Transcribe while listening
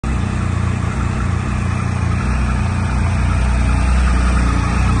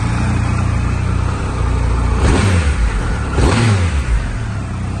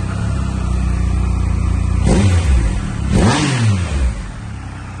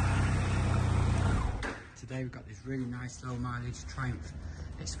today we've got this really nice low mileage Triumph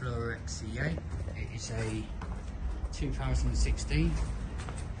Explorer XCA. It is a 2016.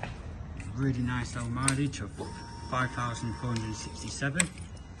 Really nice low mileage of 5,467.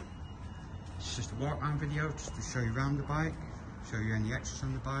 It's just a walk around video just to show you around the bike, show you any extras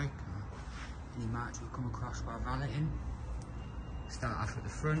on the bike, any marks we've come across while valeting. Start off at the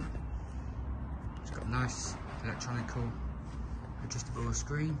front. It's got a nice electronical adjustable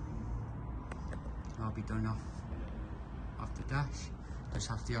screen. I'll be done off the dash. Just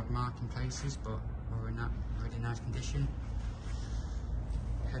have the odd marking places, but we're in that really nice condition.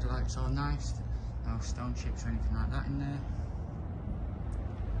 Headlights are nice, no stone chips or anything like that in there.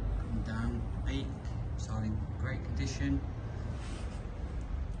 Coming down beak, it's all in great condition.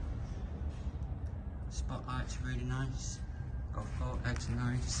 Spotlights are really nice. Golf cart legs are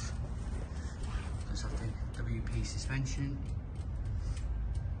nice. Just have the WP suspension.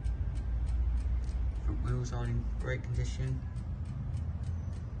 Front wheels are in great condition.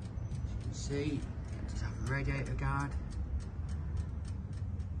 As you can see, it does have a radiator guard.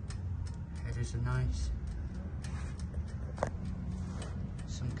 Headers are nice.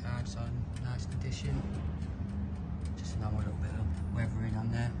 Some cards are in nice condition. Just a normal little bit of weathering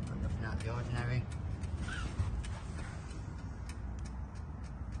on there, but nothing out of the ordinary.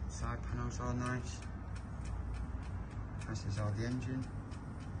 Side panels are nice. This is all the engine.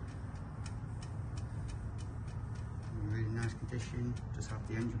 In really nice condition. Just have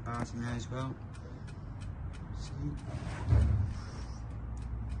the engine bars in there as well. See.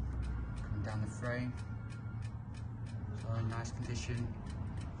 Coming down the frame. It's all in nice condition.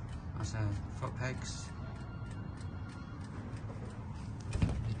 That's foot pegs.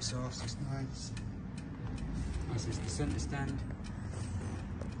 The exhaust is nice. This is the centre stand.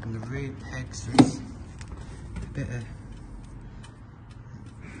 And the rear pegs, there's a bit of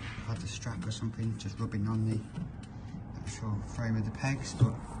had the strap or something just rubbing on the actual frame of the pegs,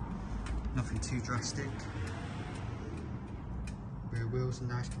 but nothing too drastic. Rear wheels in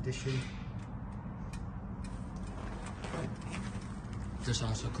nice condition. Does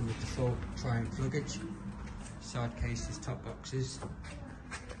also come with the full Triumph luggage, side cases, top boxes.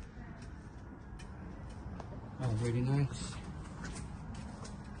 Oh, really nice.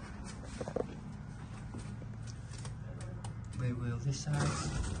 Rear wheel this side,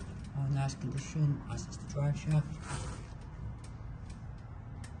 all in nice condition, as is the drive shaft.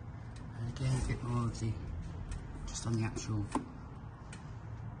 And again, a bit more of the, just on the actual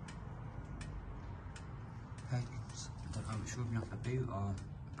pegs. I don't know if it's rubbing off a boot or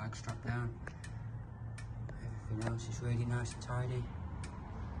a bag strap down. Everything else is really nice and tidy.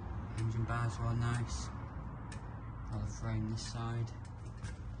 Engine bars are all nice. All the frame this side.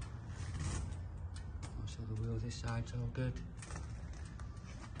 Also the wheel this side's all good.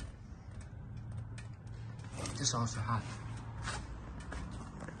 This also have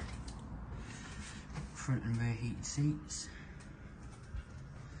front and rear heated seats.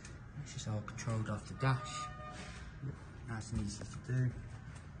 It's just all controlled off the dash. Nice and easy to do.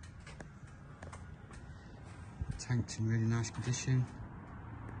 Tank's in really nice condition.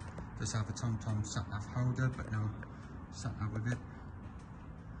 Does have a TomTom sat-nav holder, but no sat-nav with it.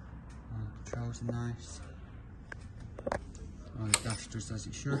 All the controls are nice. All the dash does as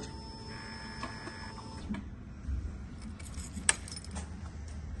it should.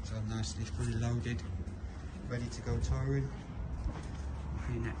 It's all nicely fully loaded, ready to go touring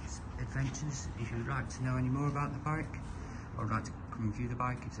for your next adventures. If you'd like to know any more about the bike, or would like to come and view the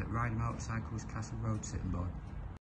bike, it's at Rider Motorcycles, Castle Road, Sittingbourne.